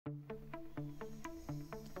Tulog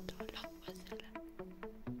pa sila.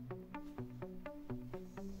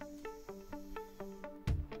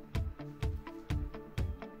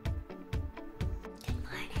 Good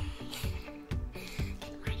morning.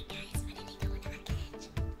 Good morning guys. Maliligo na agad.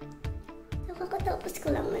 So kakatapos ko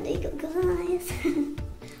lang maligo guys.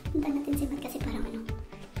 Punta natin si Matt kasi parang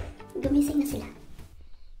gumising na sila.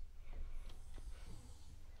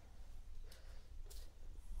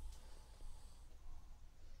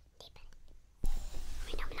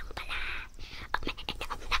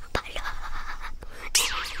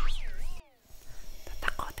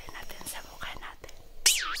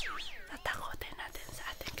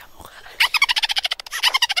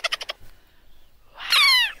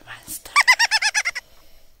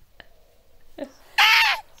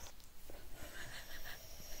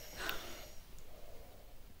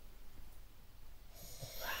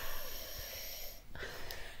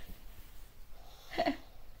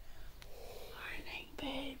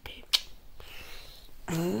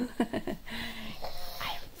 I'm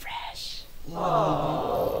fresh.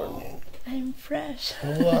 Wow. I'm fresh.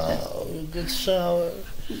 Wow, you good shower.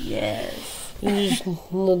 Yes. You're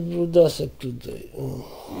not Dudkowski today.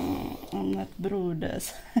 I'm not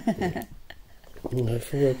Brudas. I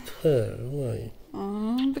forgot her. Why?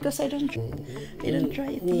 Because I didn't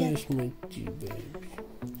try it yet. Where's my tea, baby?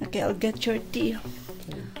 Okay, I'll get your tea.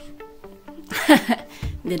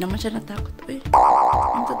 Hindi naman siya natakot. Uy,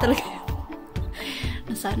 ito talaga.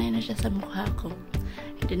 Nasanay na siya sa mukha ko.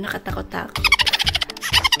 Hindi nakatakot-takot.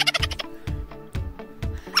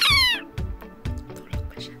 Tulog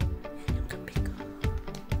pa siya. Yan yung kape ko.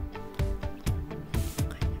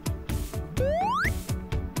 Okay.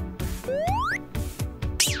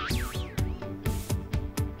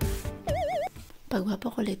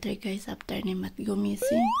 Pagwapo ko later guys after ni Matt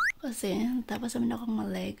gumising. Kasi tapos naman akong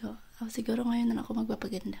malego. Siguro ngayon na ako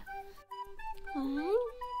magpapaganda.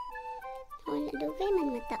 Wala dugay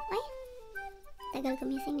man mata ay. Tagal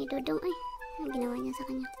gumising ni Dodong ay. Ang ginawa niya sa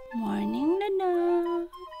kanya. Morning, Nana!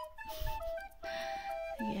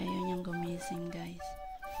 Sige, ayaw niyang gumising, guys.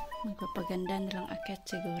 Magpapaganda na lang akit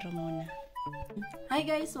siguro muna. Hi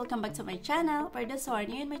guys! Welcome back to my channel. For those who are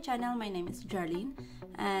new in my channel, my name is Jerlyn.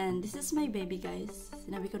 And this is my baby, guys.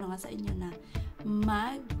 Sinabi ko na nga sa inyo na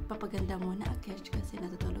magpapaganda muna akit kasi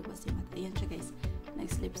natutulog pa si Matt. Ayan siya, guys.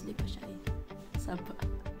 Nag-sleep pa siya. Saba.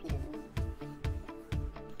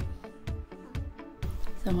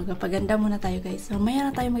 So, magpapaganda muna tayo guys. So, maya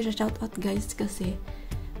na tayo mag-shoutout guys kasi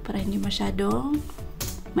para hindi masyadong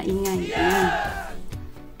maingay.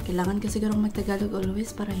 Kailangan kasi siguro mag-Tagalog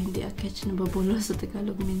always para hindi aketch na babulo sa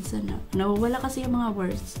Tagalog minsan. Nawawala kasi yung mga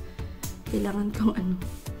words. Kailangan kong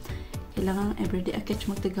kailangan everyday aketch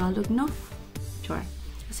mag-Tagalog, no? Sure.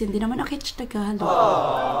 Kasi hindi naman aketch Tagalog.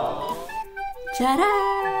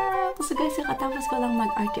 Charot! So guys, katapos ko lang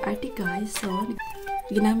mag-arty-arty guys. So,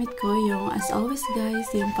 ginamit ko yung, as always guys,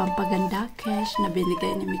 yung pampaganda cash na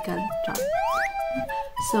binigay ni Mikal.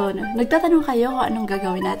 So, nagtatanong kayo kung anong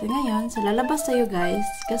gagawin natin ngayon. So, lalabas tayo guys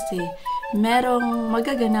kasi merong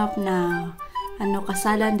magaganap na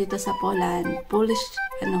kasalan dito sa Poland.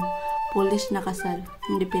 Polish na kasal,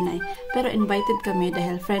 hindi Pinay. Pero invited kami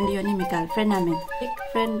dahil friend yun ni Mikal, friend namin.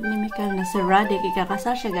 Friend ni Mikal na si Radek,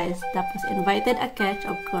 ikakasal siya guys. Tapos invited a catch,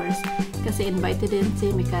 of course, kasi invited din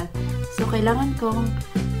si Mikal. So, kailangan kong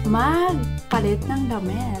magpalit ng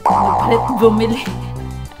damit. Bumili.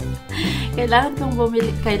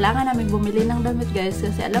 Kailangan namin bumili ng damit guys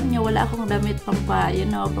kasi alam niyo wala akong damit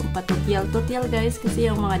pampatutyal guys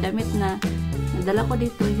kasi yung mga damit na nadala ko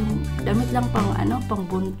dito yung damit lang pang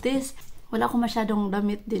buntis. Wala akong masyadong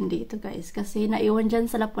damit din dito guys kasi naiwan dyan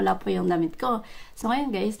sa lapu-lapu yung damit ko. So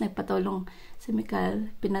ngayon guys, nagpatulong si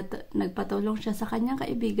Mikal, nagpatulong siya sa kanyang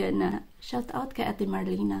kaibigan na shout out kay Ate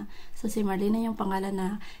Marlena. So si Marlena yung pangalan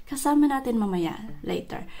na kasama natin mamaya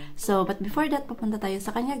later. So but before that, papunta tayo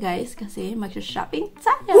sa kanya guys kasi mag-shopping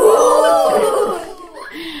tayo.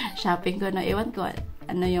 Shopping ko na, iwan ko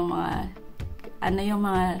ano yung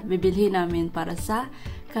mga bibilhin namin para sa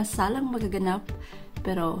kasalang magaganap.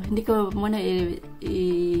 Pero hindi ko muna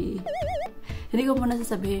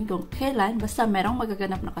sasabihin kung kailan, basta merong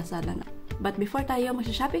magaganap na kasalan. But before tayo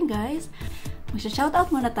mag-shopping guys, mag-shoutout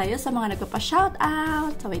muna tayo sa mga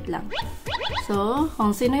nagpapa-shoutout. So wait lang. So,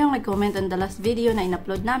 kung sino yung nag-comment on the last video na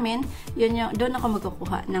in-upload namin, doon ako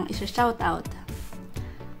magkukuha ng isa-shoutout.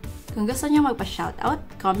 Kung gusto niyo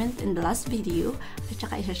magpa-shoutout, comment in the last video at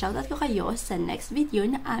saka isa-shoutout ko kayo sa next video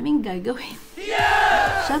na aming gagawin.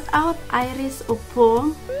 Yeah! Shoutout Iris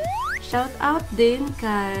Upong. Shoutout din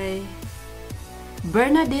kay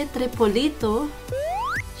Bernadette Repolito.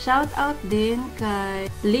 Shoutout din kay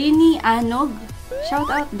Lini Anog. Shout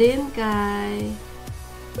out din kay...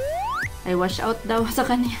 Ay, wash out daw sa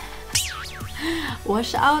kanya.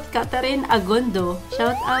 Wash out Catherine Agondo.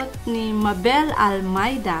 Shout out ni Mabel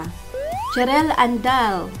Almeida. Jerlyn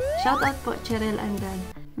Andal. Shout out po Jerlyn Andal.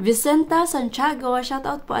 Vicenta Santiago. Shout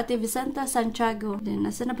out po ate Vicenta Santiago. Then,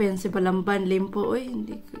 nasa na ba yan si Balamban Limpo? Uy,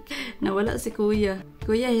 hindi ko... Nawala si kuya.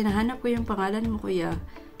 Kuya, hinahanap ko yung pangalan mo kuya.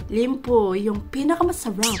 Limpo, yung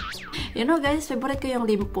pinakamasarap. You know guys, favorite ko yung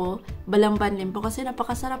Limpo. Balamban Limpo. Kasi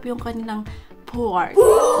napakasarap yung kanilang pork.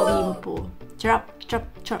 Limpo. Chop, chop,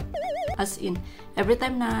 chop. As in, every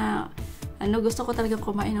time na gusto ko talaga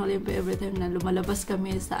kumain ng limpo, every time na lumalabas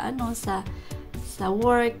kami sa sa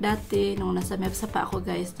work dati, nung nasa MEPSA pa ako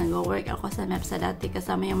guys, nag-work ako sa MEPSA dati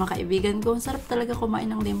kasama yung mga kaibigan ko. Sarap talaga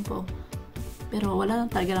kumain ng limpo. Pero wala lang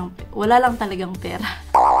talagang pera.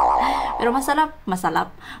 Pero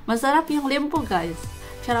masarap yung limpo guys.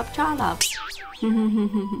 Charap.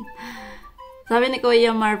 Sabi ni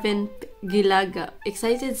Kuya Marvin Gilaga,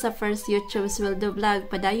 excited sa first YouTube sweldo vlog.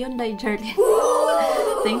 Padayon day Jerlyn.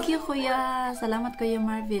 Thank you Kuya. Salamat Kuya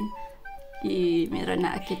Marvin. Meron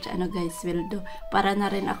na akit guys, sweldo. Para na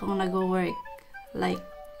rin akong nag-work. Like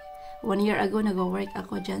 1 year ago nag-work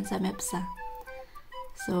ako dyan sa MEPSA.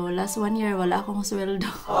 So last 1 year wala akong sweldo.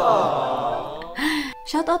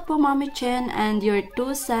 Shoutout po Mommy Chen and your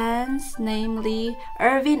 2 sons, namely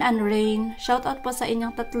Irvin and Rain. Shoutout po sa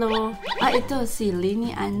inyong tatlo. Ito si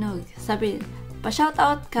Lini Anog. Sabi,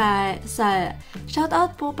 pa-shoutout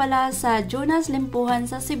shoutout po pala sa Jonas Limpuhan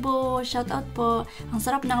sa Cebu. Shoutout po. Ang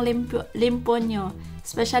sarap ng limpo nyo.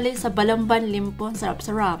 Especially sa Balamban Limpo.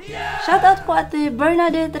 Sarap-sarap. Shoutout po ate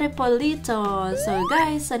Bernadette Repolito. So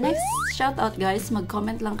guys, sa next shoutout guys,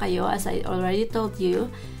 mag-comment lang kayo as I already told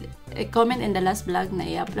you. Comment in the last vlog na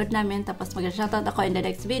i-upload namin, tapos mag-shoutout ako in the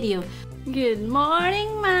next video. Good morning,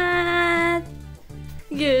 Matt!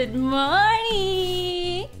 Good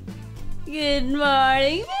morning! Good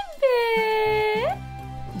morning, baby!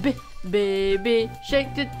 Baby,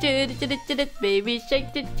 shake the chitty, baby,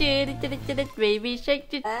 shake the chitty, baby, shake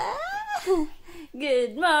the...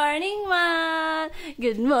 Good morning, Matt!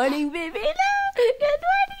 Good morning, baby! Good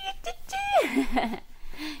morning, chichi!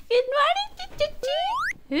 Good morning, chichi!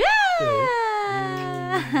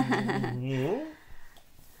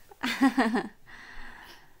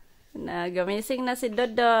 Nagamising na si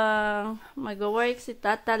Dodong. Mag-work si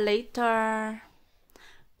Tata later.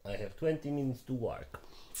 I have 20 minutes to work.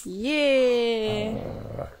 Yeah!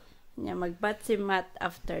 Magbat si Matt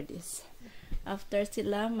after this. After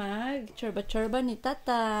sila mag-chorba-chorba ni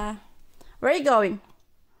Tata. Where are you going?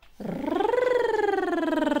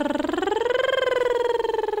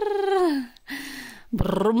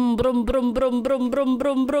 Brum brum brum brum brum brum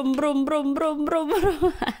brum brum brum brum brum brum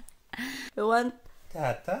brum. He want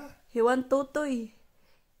Tata? He want tutoy.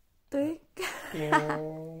 Tuik.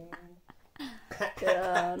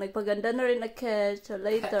 Kaya nagpaganda na rin na catch. So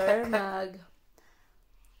later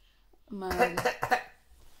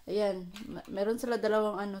ayan, meron sila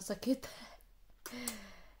dalawang sakit.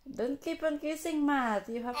 Don't keep on kissing, Matt.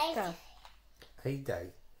 You have cough. Hey,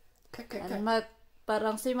 Dad. Matt,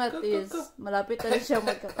 parang si Matt is malapit na siya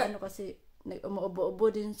kasi umuubo-ubo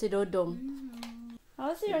din si Dodong.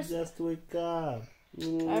 How's yours? Just wake up.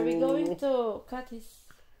 Are we going to cut his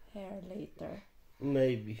hair later?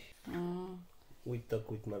 Maybe. We talk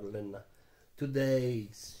with Marlena.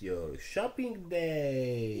 Today's your shopping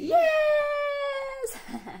day. Yes!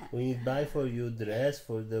 We buy for you dress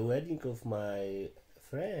for the wedding of my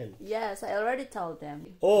friend. Yes, I already told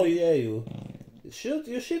them. Oh yeah, you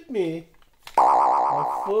ship me.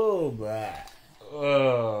 Fu,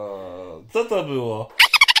 co to było?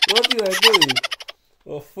 What you are doing?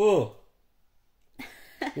 Fu.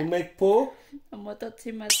 You make po? Umutot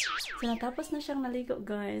si Matt. So, natapos na siyang naligo,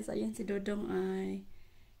 guys. Ayan si Dodong ay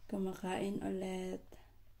kumakain ulit.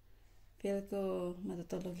 Feel ko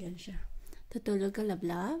matutulog yan siya. Tutulog ka,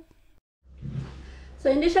 love?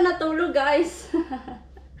 So, hindi siya natulog, guys.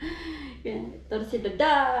 Yan. Ito si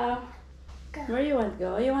Dodong. Where you want to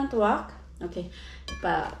go? You want to walk? Okay.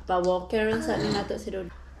 Pa-walker rin sa amin nato si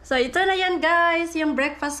Dodong. So, ito na yan, guys. Yung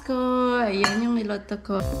breakfast ko. Ayan yung niloto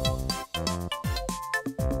ko.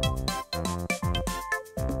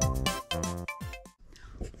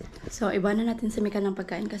 So, ibanan natin si Mika ng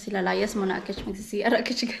pagkain kasi lalayas muna Akish. Magsisiyar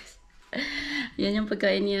Akish, guys. Yan yung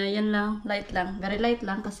pagkain niya. Yan lang. Light lang. Very light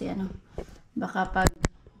lang kasi baka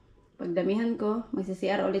pagdamihan ko,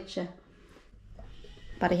 magsisiyar ulit siya.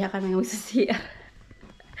 Pareha kami magsisiyar.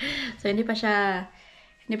 So, hindi pa siya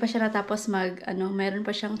natapos mayroon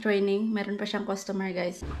pa siyang training. Mayroon pa siyang customer,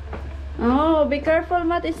 guys. Oh, be careful,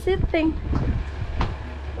 Matt is sitting.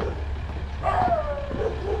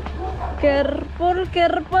 Careful,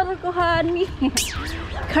 careful, kuhani.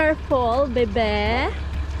 Careful, bebe.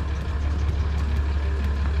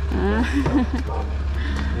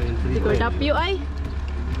 Siguro dapyo ay.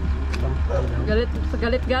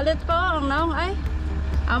 Galit po ang naong ay.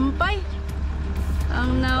 Ampay.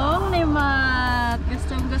 Ang naong ni Mat.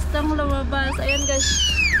 Gustong lumabas. Ayan guys.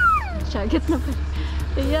 Syagit na pa.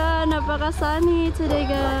 Ayan, napaka-sunny today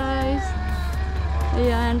guys.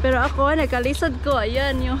 Ayan, pero ako nagkalisod ko.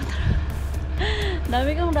 Ayan yung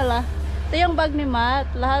dami kong dala. Ito yung bag ni Matt.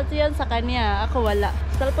 Lahat yan sa kanya. Ako wala.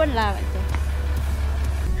 Cellphone lang ito.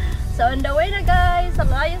 So on the way na guys.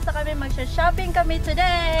 Ayos na kami. Magsha-shopping kami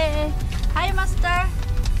today. Hi Master.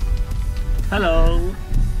 Hello.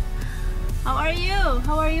 How are you?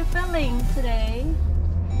 How are you feeling today?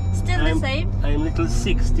 Still the same? I'm little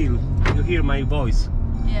sick still. You hear my voice.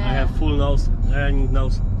 Yeah. I have full nose, running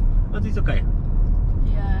nose. But it's okay.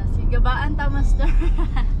 Yeah. Sigabaan ta Master.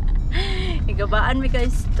 Igabaan mi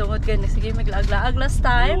guys. Tungod kayo. Sige maglaag-laag last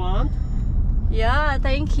time. You want? Yeah,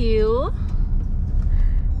 thank you.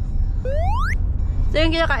 So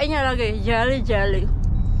yung kinakain niya lagi, jelly.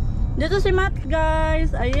 Dito si Matt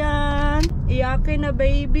guys. Ayan. Iyakin na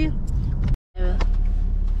baby.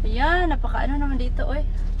 Ayan, napaka-ano naman dito oy.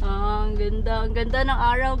 Ang ganda ng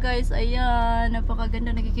araw guys. Ayan,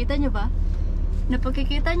 napakaganda. Nakikita nyo ba?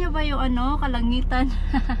 Napakikita nyo ba yung ano, kalangitan?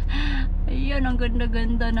 Ayan, ang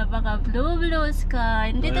ganda-ganda. Napaka blue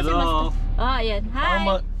sky. Dito si Master. Oh, ayan.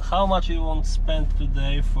 Hi. How much you want to spend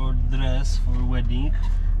today for dress for wedding?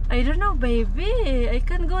 I don't know, baby. I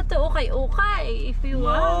can go to ukay-ukay if you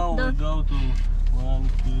want. No, we go to 1,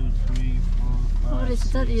 2, 3, 4, 5. What is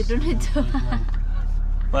that? You don't need to.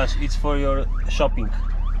 But it's for your shopping.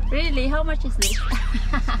 Really? How much is this?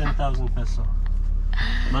 10,000 peso.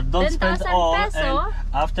 But don't spend 10,000 all. peso? And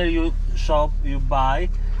after you shop, you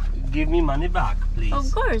buy, give me money back, please.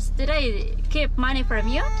 Of course. Did I keep money from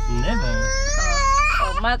you? Never.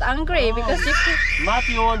 Oh, Matt angry because you keep... Matt,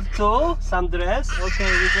 you want to? Some dress? Okay,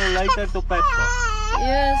 we go later to Petco.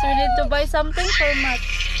 Yes, we need to buy something for Matt.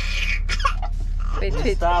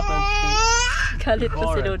 Wait. Stop and Galit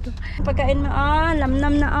ko si Dodo. Pagkain mo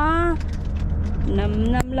namnam na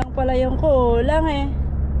Namnam lang pala yung kulang eh.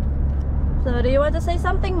 So, do you want to say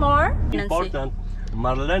something more? Important.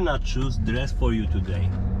 Marlena choose dress for you today.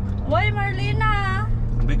 Why Marlena?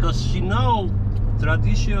 Because she know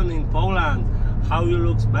tradition in Poland. How you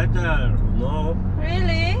looks better, no?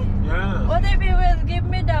 Really? Yeah. What if you will give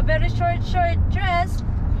me the very short dress?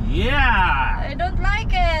 Yeah. I don't like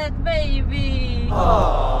it, baby.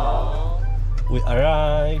 Aww. We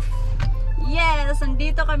arrive. Yes,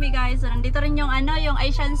 nandito kami guys. Nandito rin yung yung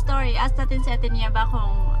Asian store. Ask natin si Ate Nia ba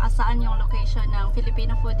kung asaan yung location ng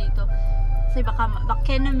Filipino food dito. Kasi baka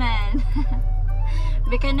naman.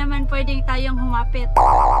 Baka naman pwedeng tayong humapit.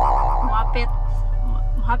 Humapit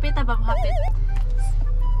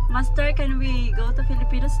Master, can we go to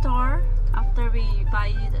Filipino store after we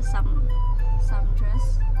buy some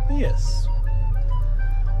dress? Yes.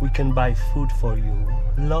 We can buy food for you.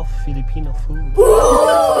 Love Filipino food.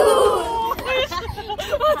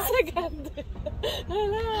 Once again.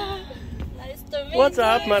 Nice to meet you. What's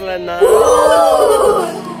up, Marlena?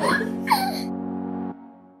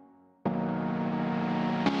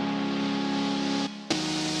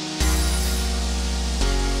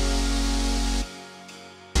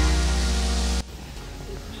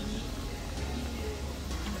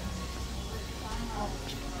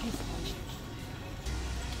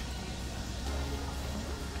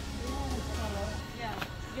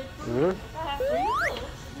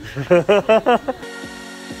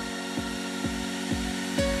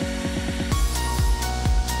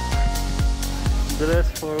 Dress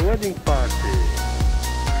for wedding party.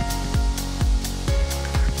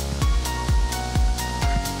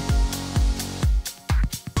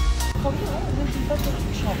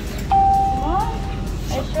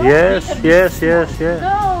 Yes.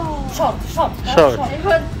 No. Short. I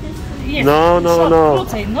want this. Yes. No.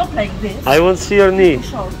 Not like this. I won't see your knee.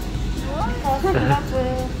 Short.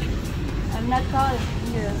 I'm not tall.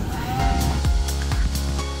 Here.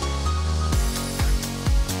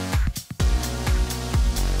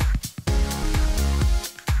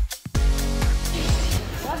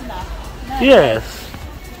 Yes.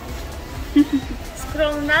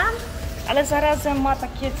 Skromna, ale zarazem ma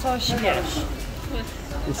takie coś, wiesz.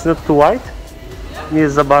 It's not too white? Nie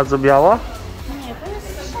jest za bardzo biała? Nie, to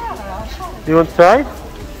jest szara. You want to try?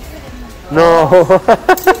 No.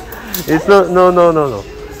 It's not. No.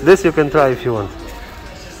 This you can try if you want.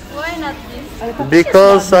 Why not this?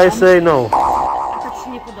 Because I say no. A tak ci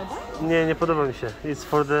nie podoba? Nie podoba mi się. It's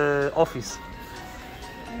for the office.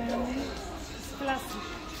 Z klasy.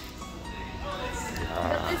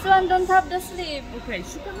 This one don't have the sleeve. Okej,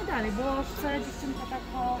 szukamy dalej, bo wcale dziewczynka tak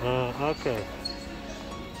o... Okay.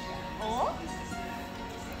 O?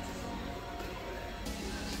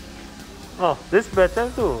 Oh, this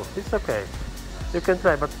better too. It's okay. You can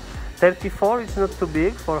try, but 34 is not too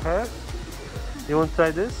big for her. You want to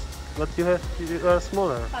try this? But you are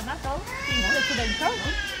smaller. Pana to? Piękne cudeńko?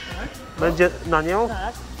 Będzie na nią?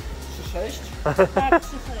 Tak. 3,6? Tak, 3,6.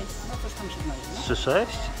 No coś tam się znajdzie. 3,6?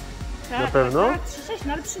 Tak, Na pewno? Tak, 3,6,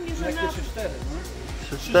 no ale przymierzymy. Lekkie 3,4,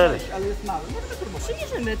 no. 3,4. 3,6, ale jest mały. Możemy próbować.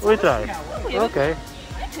 Przymierzymy, co? We try. Próbujemy. Okay.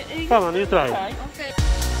 Come on, you try. Try.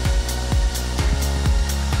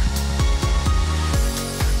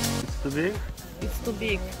 It's too big? It's too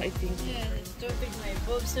big, I think. Yeah, it's too big. My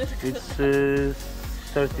boobs are It's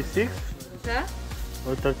 36 Huh?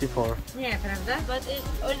 or 34? Nie, prawda? But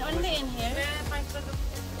only in here.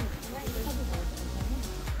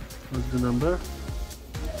 What's the number?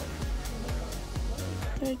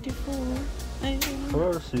 34. 4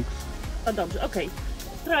 or 6? O dobrze, okej.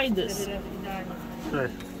 Try this. Try.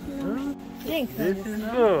 Piękne. This is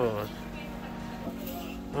good.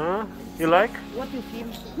 Huh? You like? What you feel?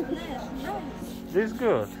 This is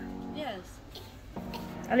good. Yes.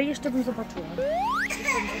 Ale jeszcze bym zobaczyła.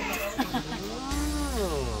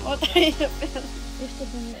 What are you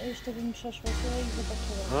feeling? Jeszcze bym przeszła się i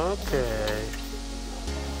zobaczyła. Okay.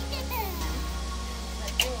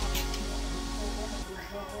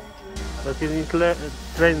 But you need to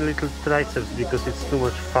train little triceps because it's too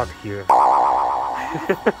much fat here.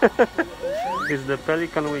 It's the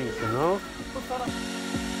pelican wings, you know?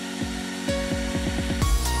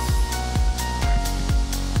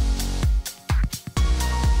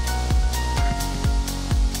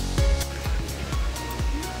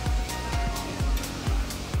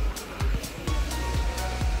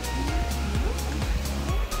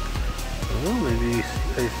 Oh, maybe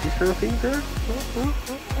I see something there?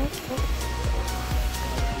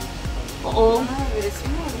 O, Very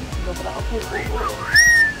small. dobra, okej.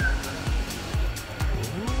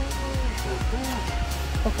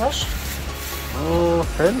 Pokaż. Oh,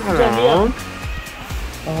 turn around.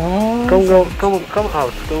 O, Come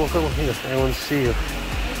out. Come here. I want to see you.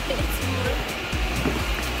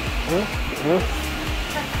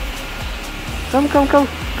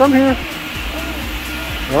 Come here.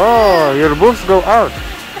 Oh, your boobs go out.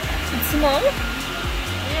 it's small?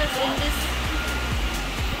 Yes, in this.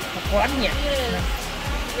 Dokładnie. Yes.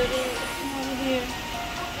 Very small here.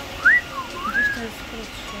 Gdzieś to jest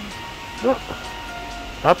krótsze. No,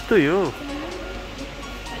 up to you.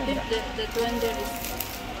 I think the one there is.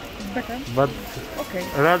 Better? But Okej.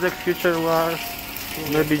 Radek future was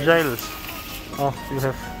maybe jealous. Oh, you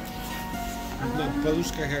have. Na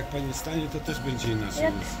paluszkach jak pani stanie, to też będzie inaczej.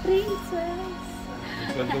 Jak princess.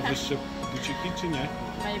 Będą wyższe buciki, czy nie?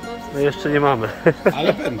 My boobs No jeszcze nie mamy.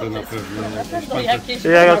 Ale będą na pewno. To jakieś...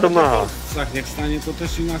 Ja to ma. Tak, jak stanie, to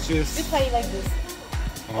też inaczej jest. Try like this.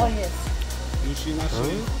 O, jest. Już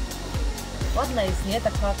inaczej. Ładna jest, nie?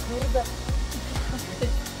 Taka kurde.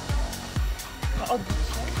 Odbić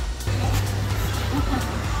się.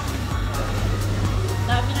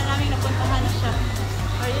 Sabi na namin napuntahan na siya.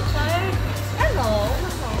 Are you tired? Hello.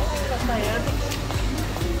 Not tired.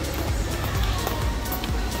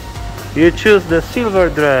 You choose the silver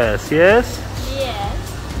dress, yes? Yes.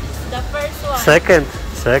 The first one.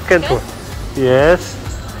 Second one. Yes.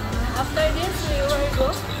 After this, we will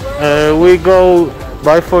go. We go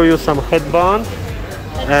buy for you some headband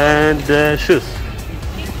and shoes.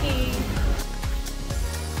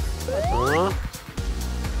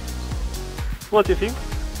 What do you think?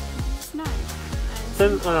 It's nice.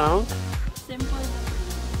 And Turn around. simple.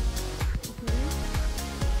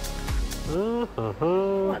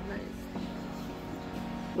 Ładna jest.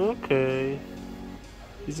 Okay.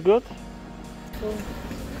 It's good?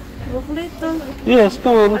 W ogóle to... Yes,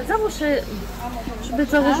 come on. Ale załóż, żeby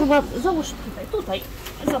założyła... Załóż tutaj.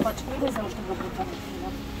 Zobacz, nie załóż tego buta.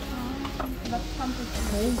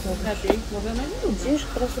 Lepiej. Widzisz,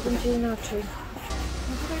 teraz to będzie inaczej.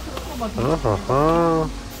 Aha.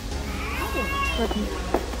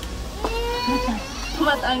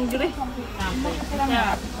 What angry?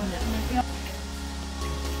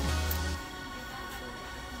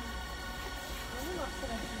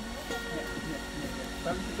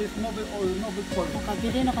 Tak. To jest nowy kolor.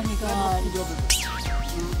 Kabili na kami guys.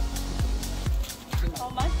 How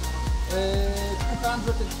much?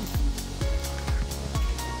 250.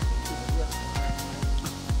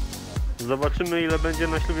 Zobaczymy, ile będzie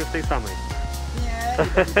na ślubie w tej samej. Nie.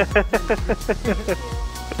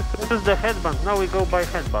 This is the headband. Now we go buy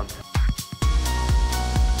headband.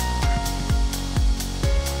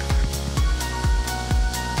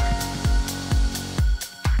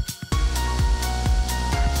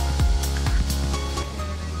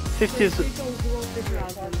 50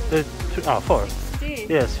 4.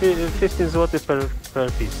 Yes, 15 zł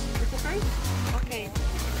per piece. Okay.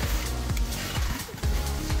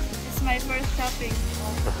 This is my first shopping.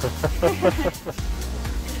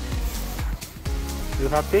 You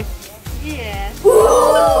happy? Yes.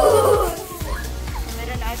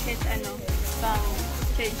 Meron ako kahit ano, pang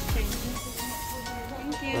change.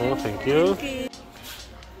 Thank you. Oh, thank you.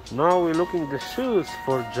 Now we're looking the shoes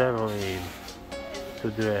for Jerlyn to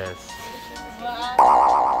dress.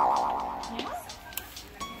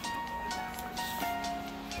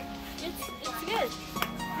 It's good.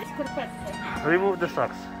 It's perfect. Remove the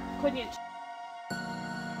socks. Koniecznie.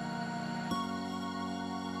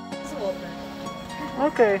 Złote.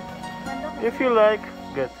 Okay. If you like,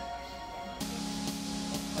 get.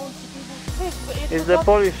 It's the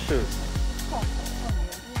Polish shoes.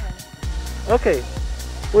 Okay,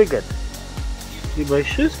 we get. You buy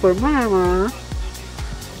shoes for mama.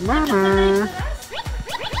 Mama.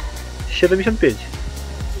 75.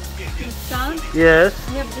 Discount? Yes.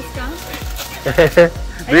 You have discount?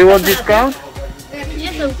 Do you want discount?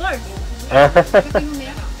 Yes, of course.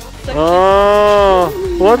 Oh,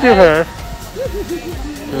 what do you have?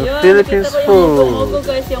 Philippines food.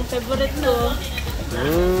 Guys, yung favorite ko.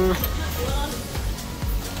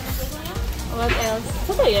 What else?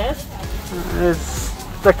 Co to jest? Jest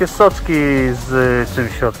takie soczki z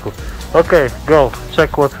czymś w środku. Okay, go.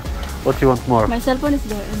 Check what you want more. My cell phone is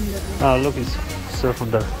there. Look, it's cell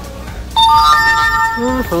phone there.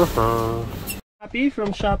 Happy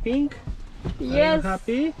from shopping? Yes. Are you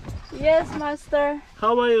happy? Yes, master.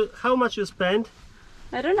 How much you spend?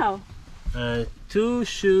 I don't know. 2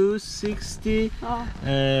 shoes 60, Oh.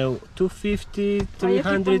 250,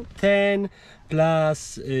 310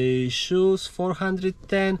 plus shoes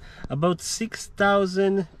 410, about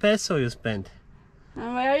 6,000 peso you spent.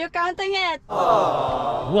 And where are you counting it?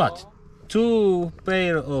 What? 2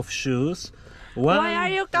 pair of shoes. Why are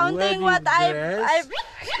you counting what I've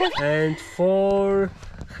and 4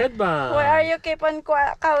 headbands. Why are you keep on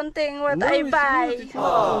counting what No, I it's buy? not. It's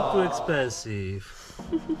not too expensive.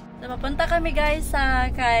 So, papunta kami guys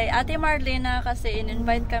kay Ate Marlena kasi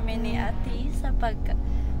in-invite kami ni Ate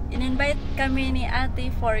in-invite kami ni Ate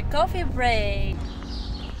for coffee break.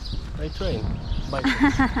 I train. Bike.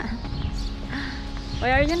 Why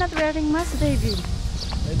are you not wearing mask, baby?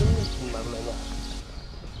 I don't need Marlena.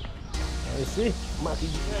 I see. Mask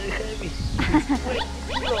is very heavy.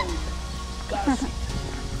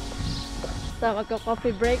 So,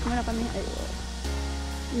 magka-coffee break muna kami. Ay,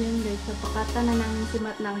 yun guys, napakata na namin si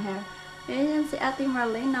Matt ng hair. Ayan si Ate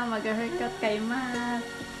Marlena, mag-haircut kay Matt.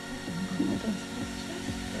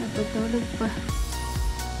 Natutulog pa.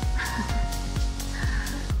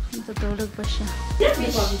 Natutulog pa siya.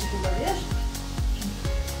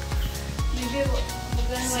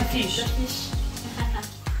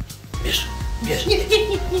 Bierz.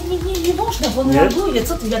 Nie można, bo on reaguje.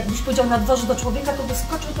 Co ty, jakbyś powiedział na dworze do człowieka, to by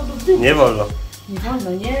skoczył to do dymu. Nie wolno. Nie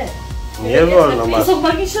wolno, nie. Nie wolno, To masz. są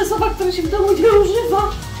magiczne słowa, które się w domu nie używa.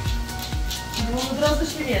 Bo od razu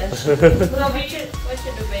się wiesz. Robicie. What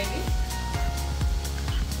you do, baby?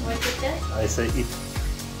 What you say? I say eat.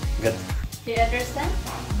 Get. Do you understand?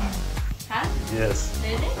 Huh? Yes.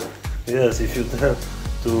 Really? Yes, if you tell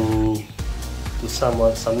to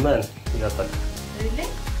some man, you attack. Really?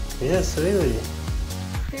 Yes, really.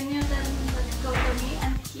 Can you then go to me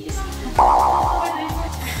and kiss?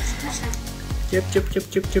 Chip.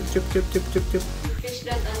 Fish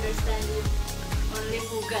don't understand you. Only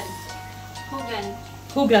Hugan. Hugan.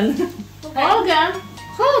 Hugan.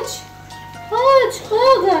 Chodź. Chodź,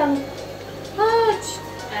 Hugan. Chodź.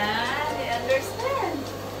 Ah, they understand.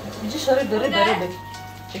 Widzisz, ryby.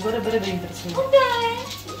 Jego ryby interesują.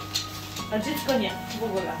 A dziecko nie, w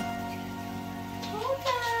ogóle.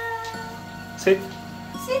 Sit.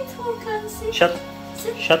 Sit, Hugan, sit.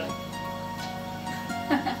 Shut.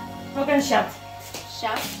 Hugan siadł.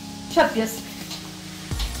 Shut. Siadł pies.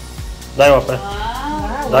 Daj łapę.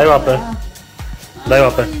 Wow. Daj łapę. Daj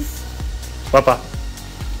łapę. Łapa.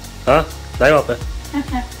 A? Daj łapę.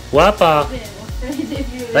 Łapa.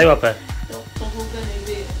 Daj łapę.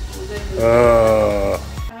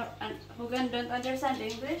 Hugan don't understand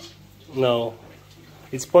English? No.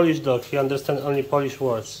 It's Polish dog. He understands only Polish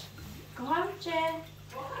words. Kocham cię.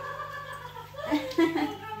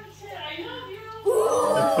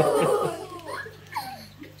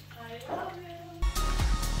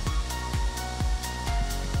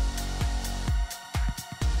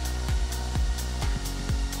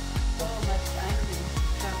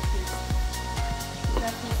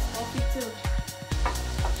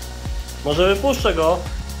 Może wypuszczę go.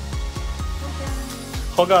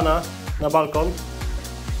 Hogana na balkon.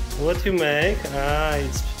 What you make? Ah,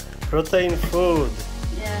 it's protein food.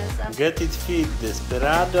 Yes. Get it feed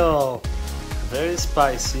desperado. Very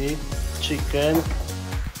spicy. Chicken.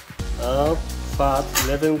 Fat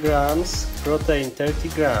 11 grams. Protein 30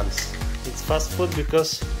 grams. It's fast food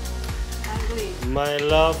because Hungry. my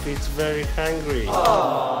love is very hungry.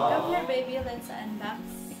 Come here, baby. Let's unbox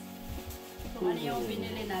kung ano yung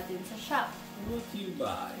binili natin sa shop. What you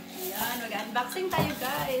buy? Ayan, mag-unboxing tayo,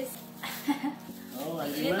 guys. Oh,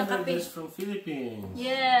 I Init na remember kape. this from Philippines.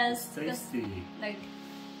 Yes. Tasty.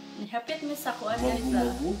 Nihapit mo sa kuan, guys.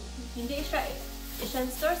 Mogu-mogu? Hindi siya Asian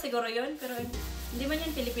store siguro yun, pero hindi man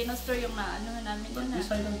yung Filipino store yung naanohan namin But yun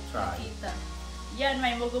this I don't try. nakita. Yan,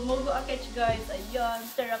 may mugu-mugu akech, guys. Ayan,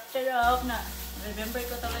 sarap-sarap na. Remember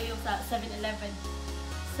ko talaga yung sa 7-Eleven.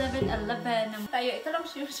 7-Eleven. Tayo, ito lang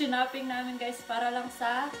yung sinaping namin, guys, para lang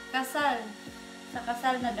sa kasal. Sa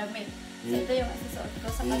kasal na damit. So, ito yung isusuot ko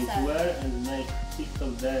sa We kasal. wear and make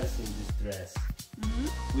TikTok dance in this dress.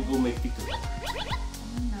 We go make TikTok.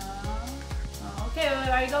 No. Okay, we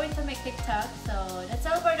are going to make TikTok. So, that's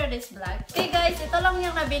all for this vlog. Okay guys, ito lang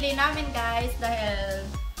yung nabili namin guys dahil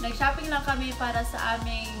nag-shopping lang kami para sa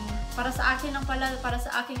akin lang pala, para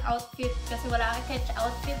sa aking outfit kasi wala akong catch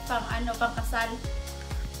outfit pang kasal.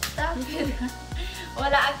 Stop it.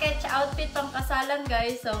 Wala akong catch outfit pang kasalan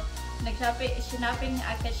guys. So, shopping ni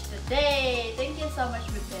Akash today. Thank you so much,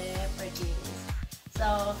 Bebe, for this.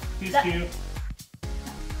 So,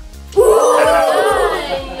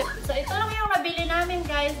 so ito lang yung nabili namin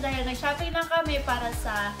guys dahil nag-shopping lang kami para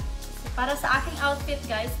sa aking outfit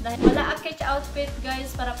guys dahil wala akong outfit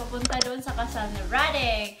guys para papunta doon sa kasal ni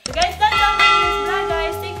Radek. So guys, that's all for this vlog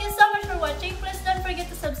guys. Thank you so much for watching. Please don't forget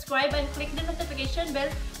to subscribe and click the notification bell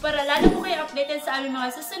para lalo po kayo updated sa aming mga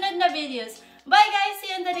susunod na videos. Bye guys!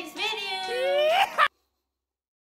 See you in the next video!